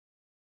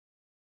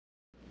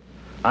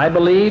I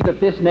believe that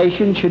this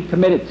nation should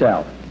commit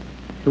itself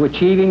to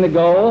achieving the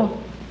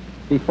goal,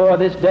 before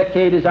this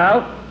decade is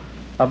out,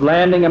 of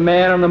landing a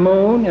man on the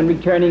moon and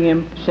returning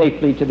him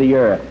safely to the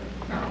Earth.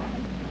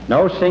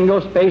 No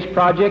single space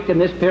project in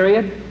this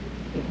period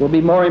will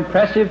be more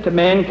impressive to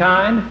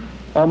mankind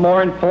or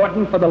more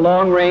important for the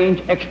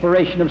long-range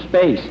exploration of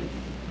space,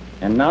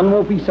 and none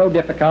will be so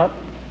difficult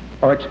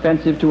or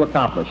expensive to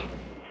accomplish.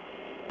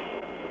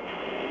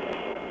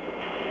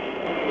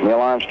 Neil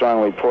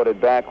Armstrong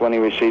reported back when he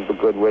received the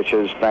good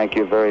wishes. Thank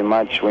you very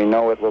much. We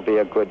know it will be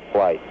a good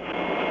flight.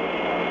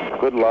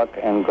 Good luck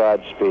and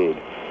Godspeed.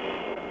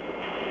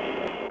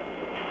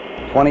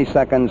 20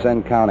 seconds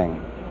and counting.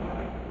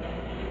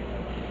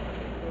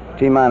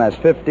 T-minus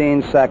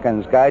 15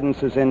 seconds.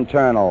 Guidance is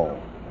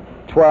internal.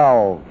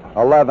 12,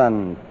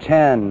 11,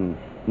 10,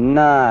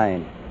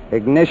 9.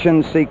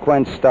 Ignition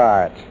sequence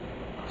start.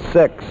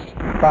 6,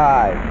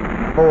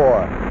 5,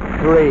 4,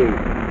 3,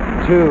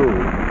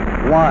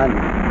 2,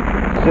 1.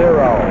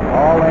 0.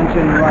 All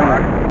engine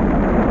running.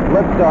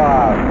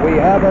 Liftoff. We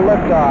have a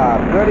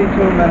liftoff.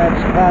 32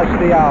 minutes past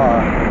the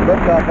hour.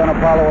 Liftoff on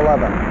Apollo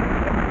 11.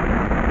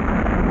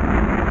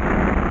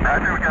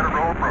 Roger, we got a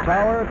roll program.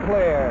 Tower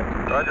cleared.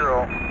 Roger,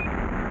 roll.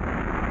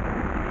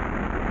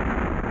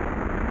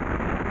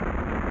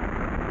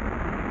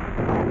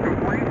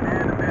 Complete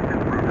and mission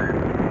program.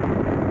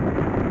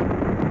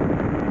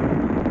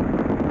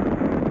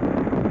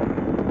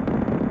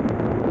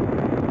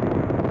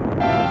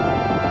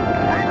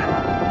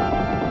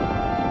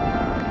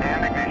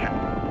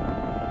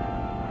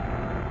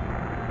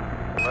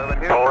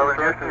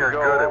 You're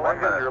good at 1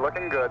 minute. You're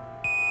looking good.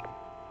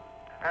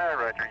 Hi,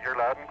 Roger. You're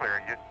loud and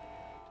clear.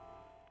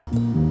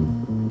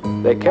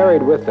 They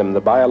carried with them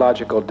the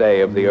biological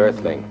day of the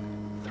Earthling.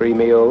 3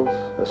 meals,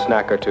 a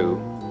snack or two,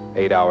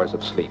 8 hours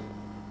of sleep.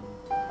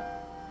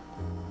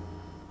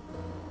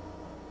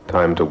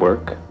 Time to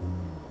work,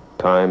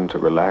 time to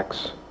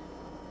relax,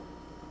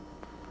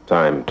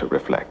 time to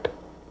reflect.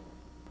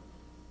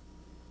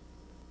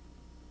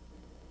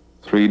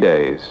 3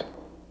 days,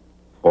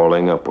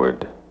 falling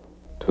upward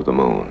to the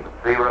moon.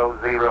 0,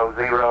 0,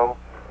 0,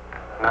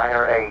 9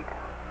 or 8.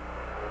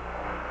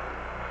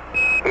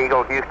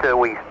 Eagle, Houston,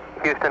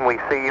 we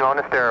see you on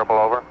the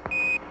steerable, over.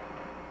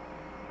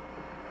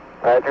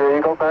 Roger,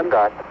 Eagle, I'm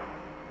done.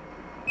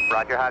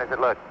 Roger, how does it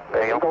look?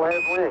 The Eagle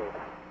has wings.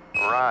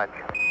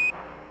 Roger.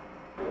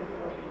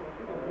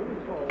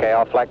 Okay,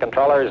 all flight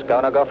controllers,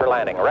 go for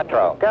landing.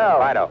 Retro. Go.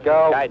 Fido.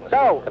 Go. Guidance.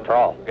 Go.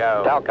 Control.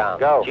 Go. Telcom.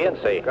 Go.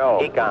 GNC. Go.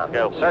 Econ.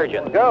 Go.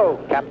 Surgeon. Go.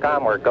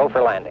 Capcom, we're go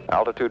for landing.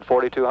 Altitude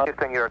 4,200.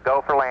 Houston, you're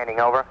go for landing,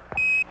 over.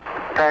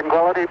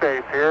 Tranquility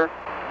Base here.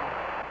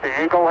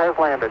 The Eagle has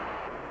landed.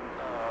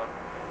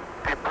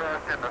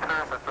 Depressed in the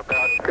surface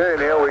about... Okay,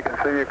 Neil, we can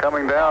see you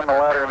coming down the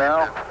ladder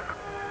now.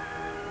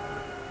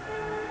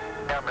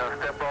 I'm going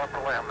to step off the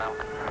limb now.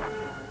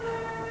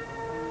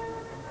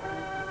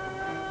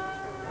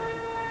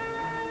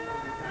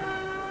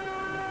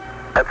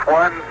 That's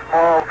one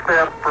small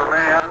step for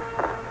man,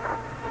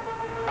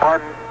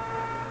 one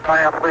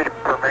giant leap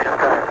for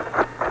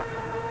mankind.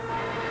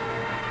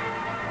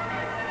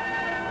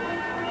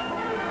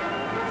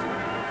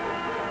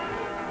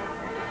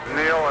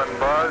 Neil and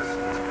Buzz,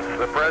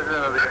 the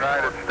President of the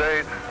United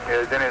States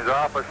is in his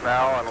office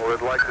now and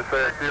would like to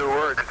say a few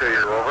words to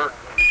you, over.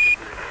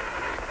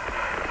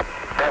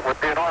 That would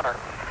be an honor.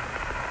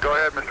 Go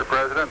ahead, Mr.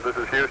 President. This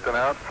is Houston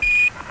out.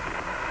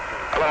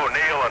 Hello,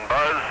 Neil and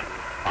Buzz.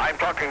 I'm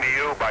talking to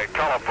you by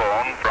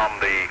telephone from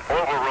the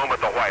Oval Room at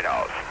the White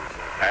House.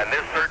 And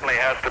this certainly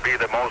has to be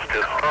the most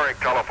historic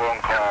telephone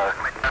call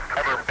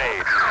ever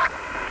made.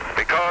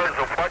 Because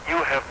of what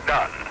you have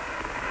done,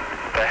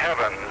 the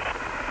heavens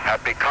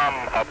have become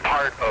a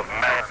part of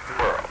man's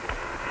world.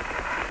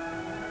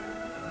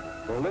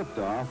 For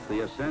liftoff,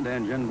 the ascent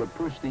engine would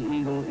push the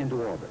Eagle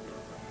into orbit.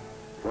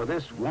 For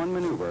this one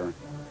maneuver,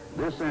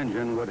 this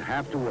engine would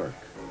have to work.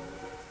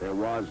 There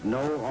was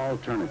no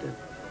alternative.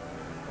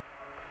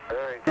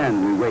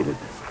 And we waited.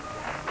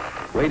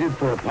 Waited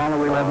for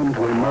Apollo 11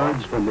 to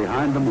emerge from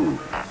behind the moon.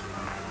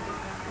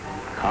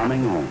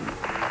 Coming home.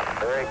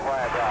 Very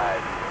quiet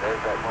guys.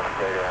 There's that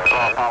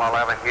one. Apollo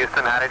 11,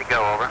 Houston, how did it go,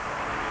 over?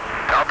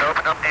 Time to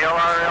open up the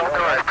LRL.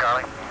 Go ahead,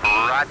 Charlie.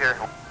 Roger.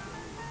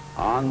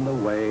 On the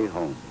way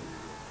home.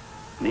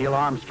 Neil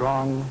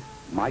Armstrong,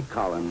 Mike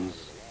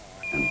Collins,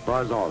 and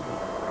Buss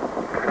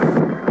Aldrin.